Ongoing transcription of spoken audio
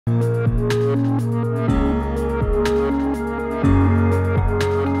Hello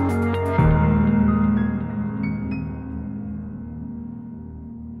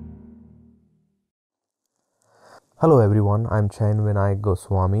everyone, I'm Chayan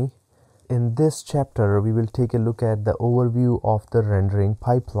Vinayak. In this chapter, we will take a look at the overview of the rendering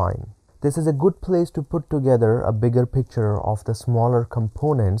pipeline. This is a good place to put together a bigger picture of the smaller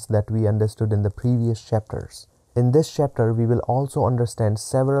components that we understood in the previous chapters. In this chapter, we will also understand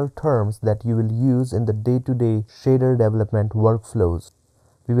several terms that you will use in the day-to-day shader development workflows.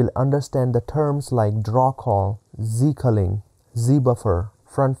 We will understand the terms like draw call, z-culling, z-buffer,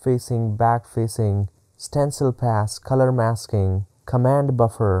 front-facing, back-facing, stencil pass, color masking, command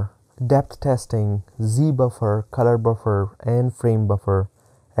buffer, depth testing, z-buffer, color buffer, and frame buffer,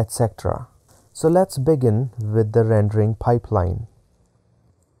 etc. So let's begin with the rendering pipeline.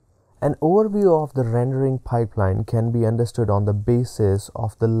 An overview of the rendering pipeline can be understood on the basis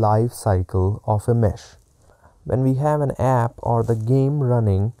of the life cycle of a mesh. When we have an app or the game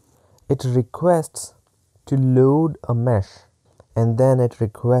running, it requests to load a mesh and then it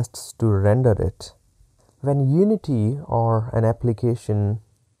requests to render it. When Unity or an application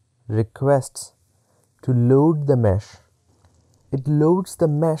requests to load the mesh, it loads the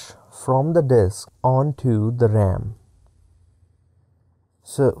mesh from the disk onto the RAM.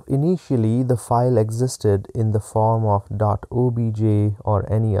 So initially the file existed in the form of .obj or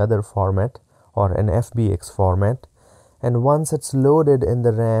any other format or an FBX format, and once it's loaded in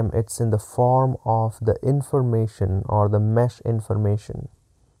the RAM, it's in the form of the information or the mesh information.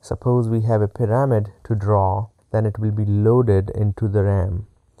 Suppose we have a pyramid to draw, then it will be loaded into the RAM.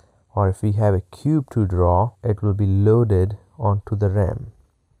 Or if we have a cube to draw, it will be loaded onto the RAM.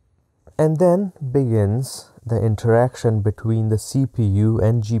 And then begins the interaction between the CPU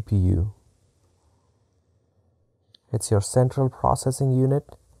and GPU. It's your central processing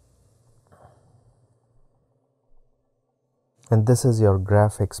unit. And this is your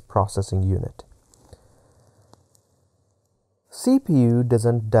graphics processing unit. CPU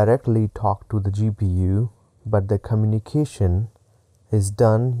doesn't directly talk to the GPU, but the communication is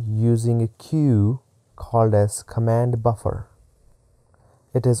done using a queue called as command buffer.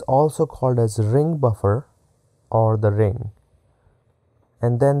 It is also called as ring buffer or the ring.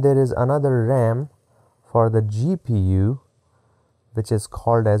 And then there is another RAM for the GPU, which is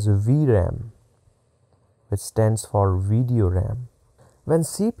called as VRAM, which stands for video RAM. When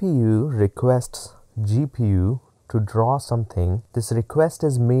CPU requests GPU to draw something, this request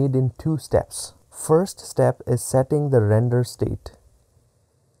is made in two steps. First step is setting the render state.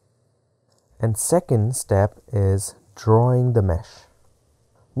 And second step is drawing the mesh.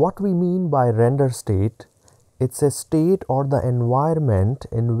 What we mean by render state, it's a state or the environment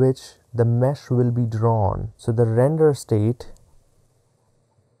in which the mesh will be drawn. So the render state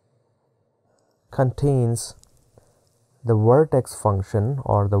contains the vertex function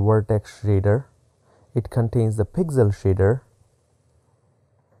or the vertex shader. It contains the pixel shader.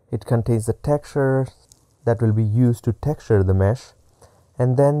 It contains the texture that will be used to texture the mesh.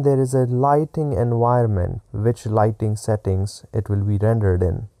 And then there is a lighting environment, which lighting settings it will be rendered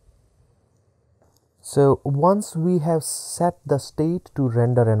in. So once we have set the state to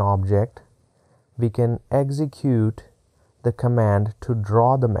render an object, we can execute the command to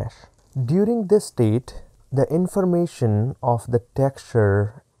draw the mesh. During this state, the information of the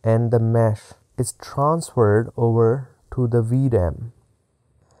texture and the mesh is transferred over to the VRAM,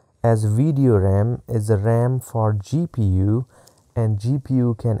 as video RAM is a RAM for GPU, and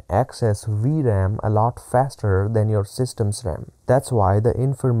GPU can access VRAM a lot faster than your system's RAM. That's why the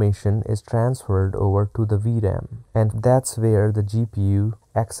information is transferred over to the VRAM, and that's where the GPU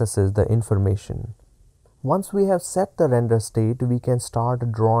accesses the information. Once we have set the render state, we can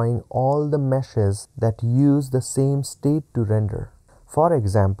start drawing all the meshes that use the same state to render. For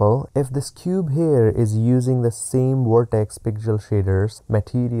example, if this cube here is using the same vertex pixel shaders,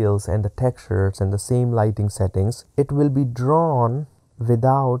 materials and the textures and the same lighting settings, it will be drawn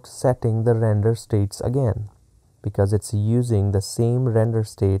without setting the render states again, because it's using the same render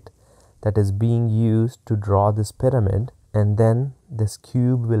state that is being used to draw this pyramid, and then this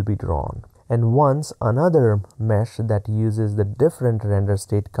cube will be drawn. And once another mesh that uses the different render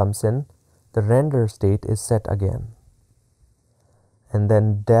state comes in, the render state is set again. And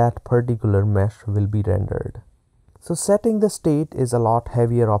then that particular mesh will be rendered. So setting the state is a lot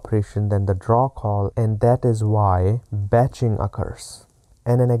heavier operation than the draw call, and that is why batching occurs.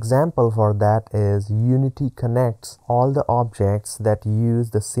 And an example for that is Unity connects all the objects that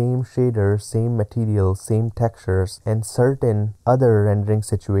use the same shader, same material, same textures, and certain other rendering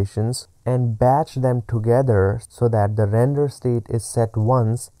situations and batch them together so that the render state is set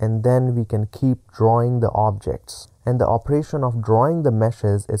once and then we can keep drawing the objects. And the operation of drawing the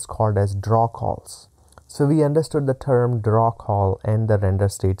meshes is called as draw calls. So we understood the term draw call and the render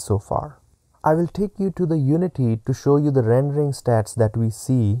state so far. I will take you to the Unity to show you the rendering stats that we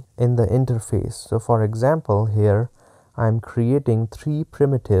see in the interface. So for example, here I'm creating 3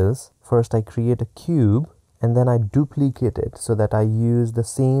 primitives. First I create a cube and then I duplicate it so that I use the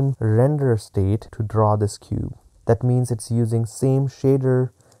same render state to draw this cube. That means it's using same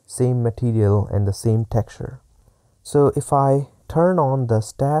shader, same material, and the same texture. So if I turn on the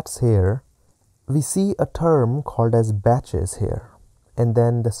stats here, we see a term called as batches here, and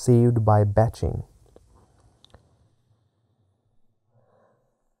then the saved by batching.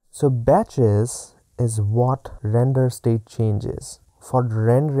 So batches is what render state changes. For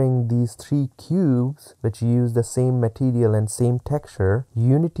rendering these 3 cubes which use the same material and same texture,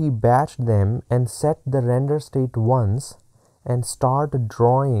 Unity batched them and set the render state once and start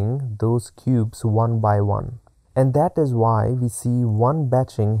drawing those cubes one by one. And that is why we see one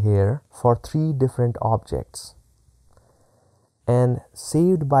batching here for 3 different objects. And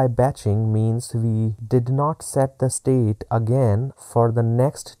saved by batching means we did not set the state again for the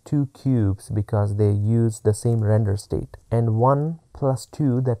next 2 cubes because they use the same render state. And 1 plus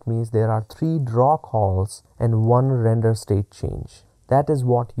 2, that means there are 3 draw calls and 1 render state change. That is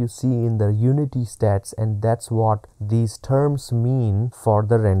what you see in the Unity stats, and that's what these terms mean for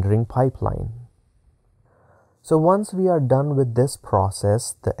the rendering pipeline. So once we are done with this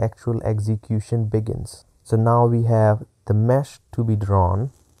process, the actual execution begins. So now we have the mesh to be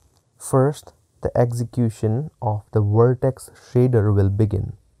drawn. First, the execution of the vertex shader will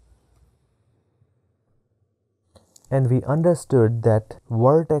begin. And we understood that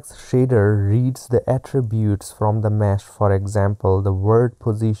vertex shader reads the attributes from the mesh, for example, the vert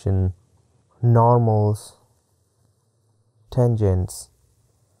position, normals, tangents,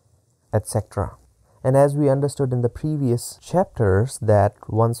 etc. And as we understood in the previous chapters that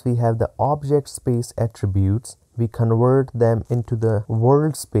once we have the object space attributes, we convert them into the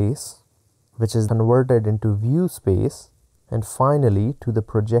world space, which is converted into view space, and finally to the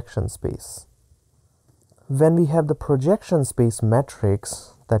projection space. When we have the projection space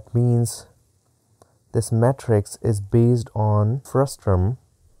matrix, that means this matrix is based on frustum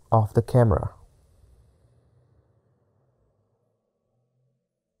of the camera.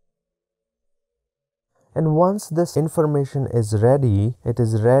 And once this information is ready, it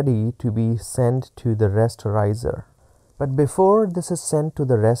is ready to be sent to the rasterizer. But before this is sent to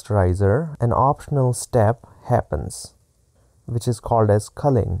the rasterizer, an optional step happens, which is called as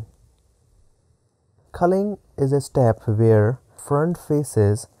culling. Culling is a step where front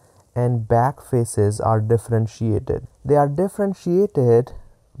faces and back faces are differentiated. They are differentiated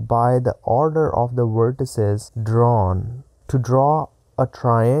by the order of the vertices drawn. To draw a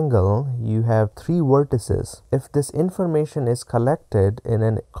triangle, you have 3 vertices. If this information is collected in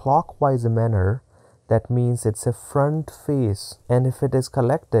a clockwise manner, that means it's a front face. And if it is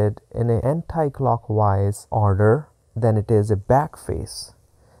collected in an anti-clockwise order, then it is a back face.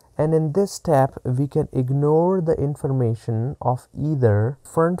 And in this step, we can ignore the information of either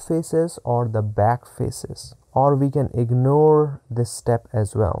front faces or the back faces. Or we can ignore this step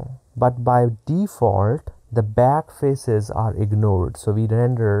as well. But by default, the back faces are ignored, so we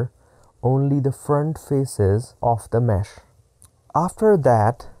render only the front faces of the mesh. After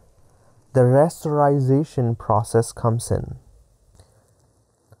that, the rasterization process comes in.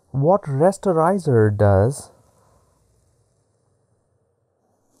 What rasterizer does,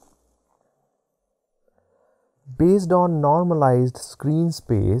 based on normalized screen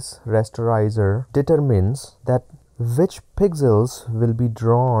space, rasterizer determines that which pixels will be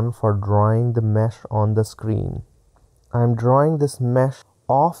drawn for drawing the mesh on the screen. I am drawing this mesh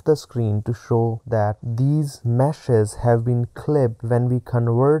off the screen to show that these meshes have been clipped when we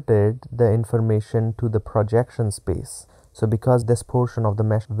converted the information to the projection space. So because this portion of the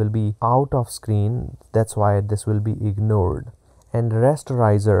mesh will be out of screen, that's why this will be ignored. And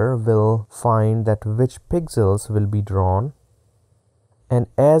rasterizer will find that which pixels will be drawn. And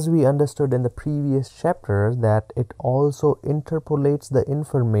as we understood in the previous chapter, that it also interpolates the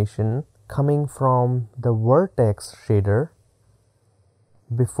information coming from the vertex shader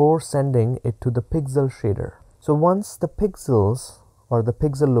before sending it to the pixel shader. So once the pixels or the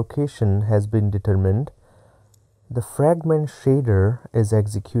pixel location has been determined, the fragment shader is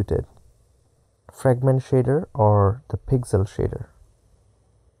executed. Fragment shader or the pixel shader.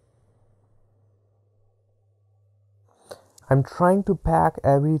 I'm trying to pack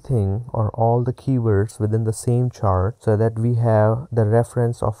everything or all the keywords within the same chart so that we have the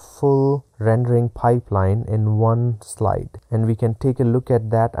reference of full rendering pipeline in one slide. And we can take a look at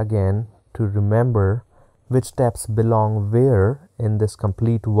that again to remember which steps belong where in this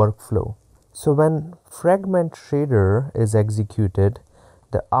complete workflow. So when fragment shader is executed,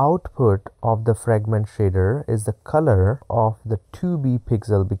 the output of the fragment shader is the color of the 2B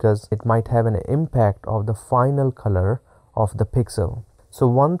pixel because it might have an impact of the final color of the pixel. So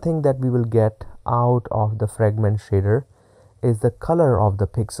one thing that we will get out of the fragment shader is the color of the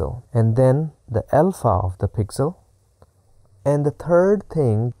pixel and then the alpha of the pixel. And the third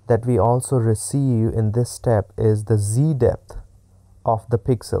thing that we also receive in this step is the Z depth of the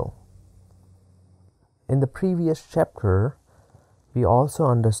pixel. In the previous chapter, we also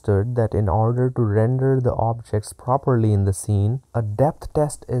understood that in order to render the objects properly in the scene, a depth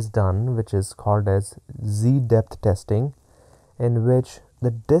test is done, which is called as Z depth testing, in which the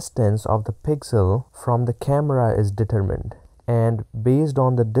distance of the pixel from the camera is determined. And based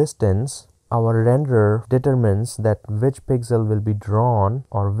on the distance, our renderer determines that which pixel will be drawn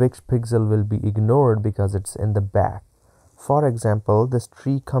or which pixel will be ignored because it's in the back. For example, this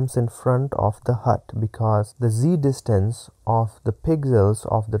tree comes in front of the hut because the Z distance of the pixels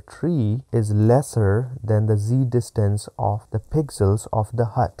of the tree is lesser than the Z distance of the pixels of the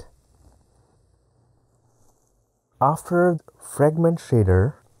hut. After fragment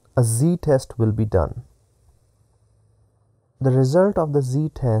shader, a Z test will be done. The result of the Z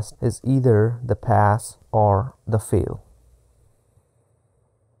test is either the pass or the fail.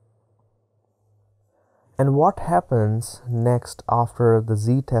 And what happens next after the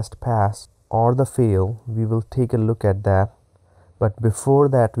Z test pass or the fail, we will take a look at that. But before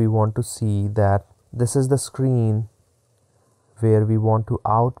that, we want to see that this is the screen where we want to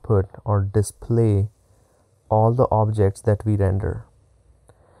output or display all the objects that we render.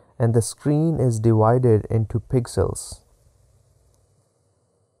 And the screen is divided into pixels.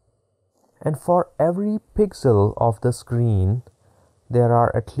 And for every pixel of the screen, there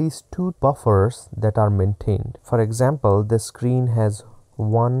are at least 2 buffers that are maintained. For example, this screen has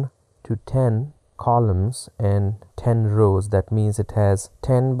 1 to 10 columns and 10 rows. That means it has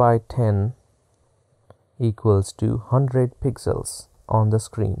 10 by 10 equals to 100 pixels on the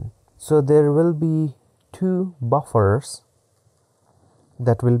screen. So there will be 2 buffers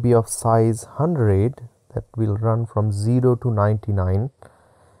that will be of size 100 that will run from 0 to 99,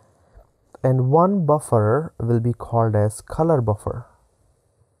 and one buffer will be called as color buffer.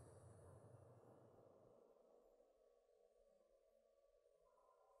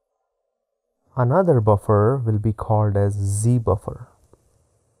 Another buffer will be called as Z buffer.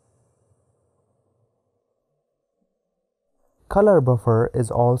 Color buffer is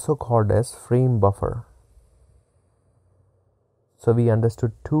also called as frame buffer. So we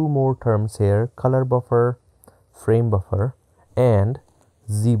understood 2 more terms here: color buffer, frame buffer, and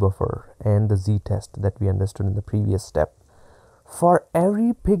Z buffer, and the Z test that we understood in the previous step. For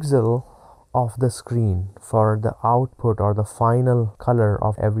every pixel of the screen, for the output or the final color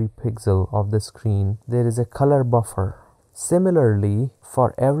of every pixel of the screen, there is a color buffer. Similarly,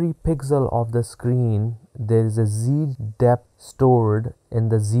 for every pixel of the screen, there is a Z depth stored in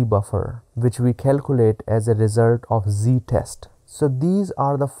the Z buffer, which we calculate as a result of Z test. So these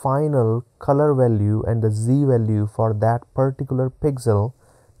are the final color value and the Z value for that particular pixel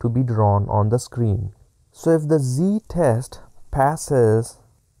to be drawn on the screen. So if the Z test passes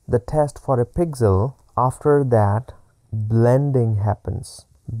the test for a pixel, after that blending happens.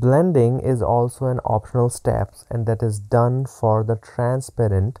 Blending is also an optional step, and that is done for the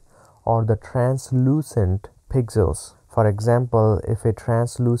transparent or the translucent pixels. For example, if a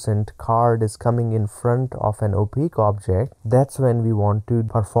translucent card is coming in front of an opaque object, that's when we want to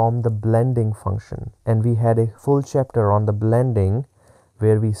perform the blending function. And we had a full chapter on the blending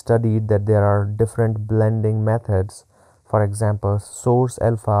where we studied that there are different blending methods. For example, source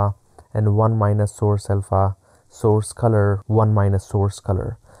alpha and 1 minus source alpha, source color 1 minus source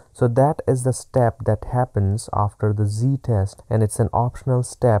color. So that is the step that happens after the Z test, and it's an optional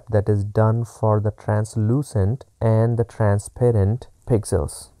step that is done for the translucent and the transparent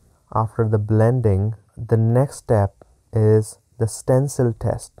pixels. After the blending, the next step is the stencil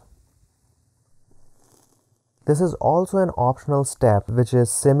test. This is also an optional step which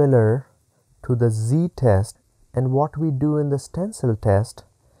is similar to the Z test, and what we do in the stencil test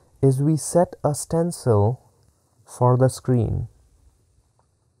is we set a stencil for the screen.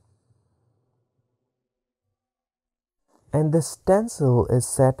 And the stencil is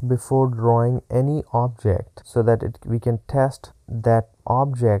set before drawing any object so that we can test that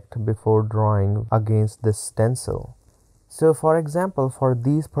object before drawing against this stencil. So for example, for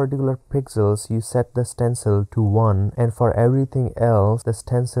these particular pixels, you set the stencil to 1, and for everything else, the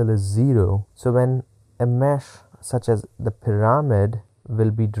stencil is 0. So when a mesh such as the pyramid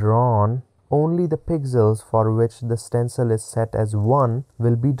will be drawn, only the pixels for which the stencil is set as 1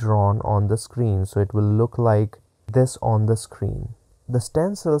 will be drawn on the screen. So it will look like this on the screen. The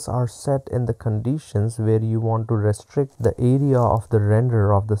stencils are set in the conditions where you want to restrict the area of the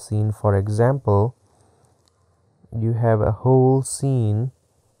render of the scene. For example, you have a whole scene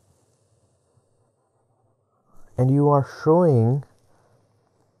and you are showing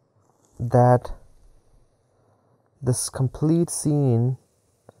that this complete scene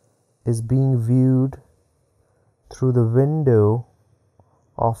is being viewed through the window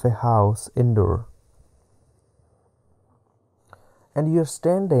of a house indoor. And you're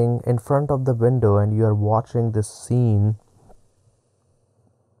standing in front of the window and you are watching this scene,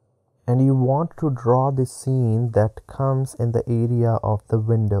 and you want to draw the scene that comes in the area of the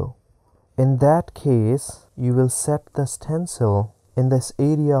window. In that case, you will set the stencil in this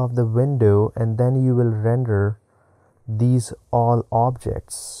area of the window, and then you will render these all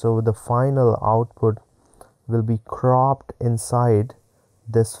objects. So the final output will be cropped inside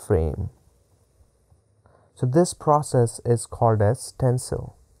this frame. So this process is called as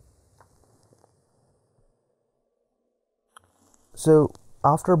stencil. So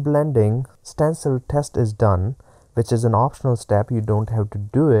after blending, stencil test is done, which is an optional step. You don't have to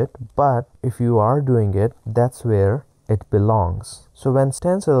do it, but if you are doing it, that's where it belongs. So when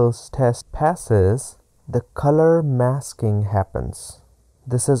stencil's test passes, the color masking happens.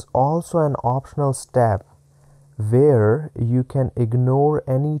 This is also an optional step where you can ignore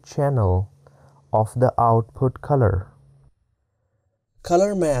any channel of the output color.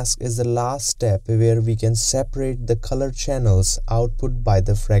 Color mask is the last step where we can separate the color channels output by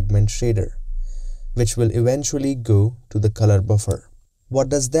the fragment shader, which will eventually go to the color buffer. What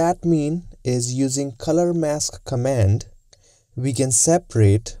does that mean is, using color mask command, we can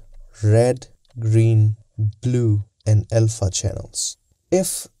separate red, green, blue, and alpha channels.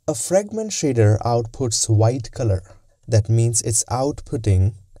 If a fragment shader outputs white color, that means it's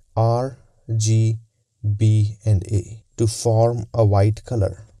outputting R, G, B, and A to form a white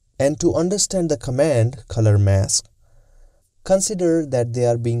color. And to understand the command color mask, consider that they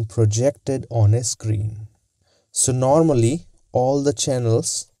are being projected on a screen. So normally all the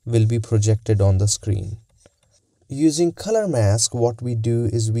channels will be projected on the screen. Using color mask, what we do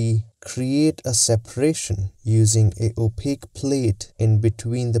is we create a separation using an opaque plate in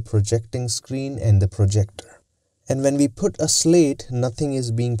between the projecting screen and the projector. And when we put a slate, nothing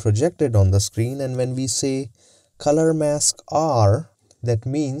is being projected on the screen. And when we say color mask R, that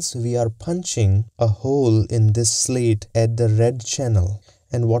means we are punching a hole in this slate at the red channel.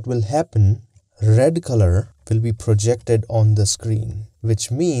 And what will happen? Red color will be projected on the screen, which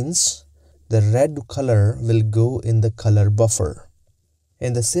means the red color will go in the color buffer.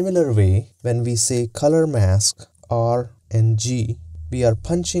 In the similar way, when we say color mask R and G, we are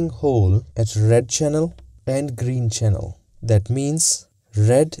punching hole at red channel and green channel. That means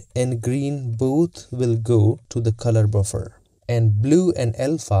red and green both will go to the color buffer, and blue and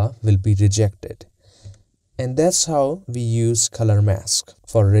alpha will be rejected. And that's how we use color mask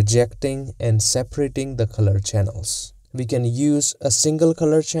for rejecting and separating the color channels. We can use a single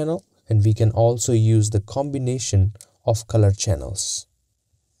color channel, and we can also use the combination of color channels.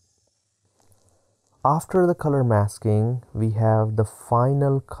 After the color masking, we have the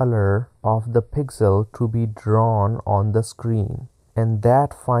final color of the pixel to be drawn on the screen, and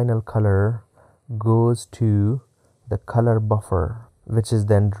that final color goes to the color buffer, which is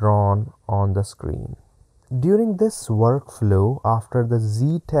then drawn on the screen. During this workflow, after the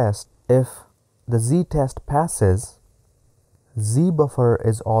z-test, if the z-test passes, z-buffer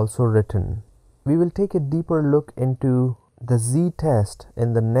is also written. We will take a deeper look into the z-test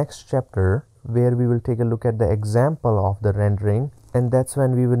in the next chapter, where we will take a look at the example of the rendering, and that's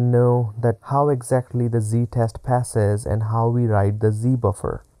when we will know that how exactly the z-test passes and how we write the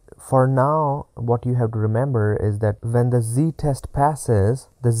z-buffer. For now, what you have to remember is that when the z-test passes,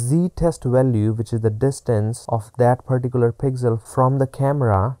 the z-test value, which is the distance of that particular pixel from the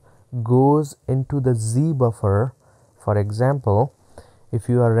camera, goes into the z-buffer. For example, if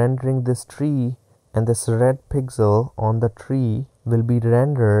you are rendering this tree, and this red pixel on the tree will be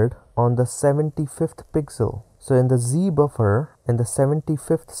rendered on the 75th pixel. So in the z buffer, in the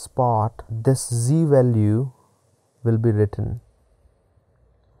 75th spot, this z value will be written.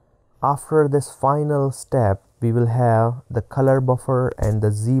 After this final step, we will have the color buffer and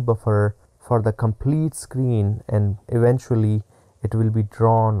the z buffer for the complete screen, and eventually it will be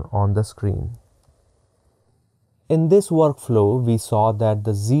drawn on the screen. In this workflow, we saw that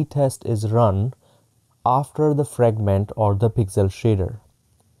the z-test is run after the fragment or the pixel shader.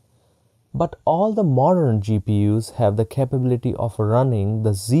 But all the modern GPUs have the capability of running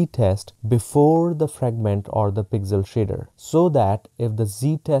the z-test before the fragment or the pixel shader, so that if the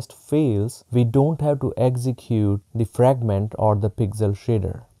z-test fails, we don't have to execute the fragment or the pixel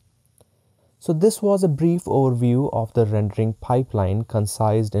shader. So this was a brief overview of the rendering pipeline,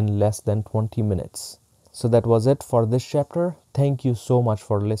 concised in less than 20 minutes. So that was it for this chapter. Thank you so much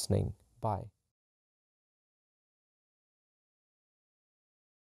for listening. Bye.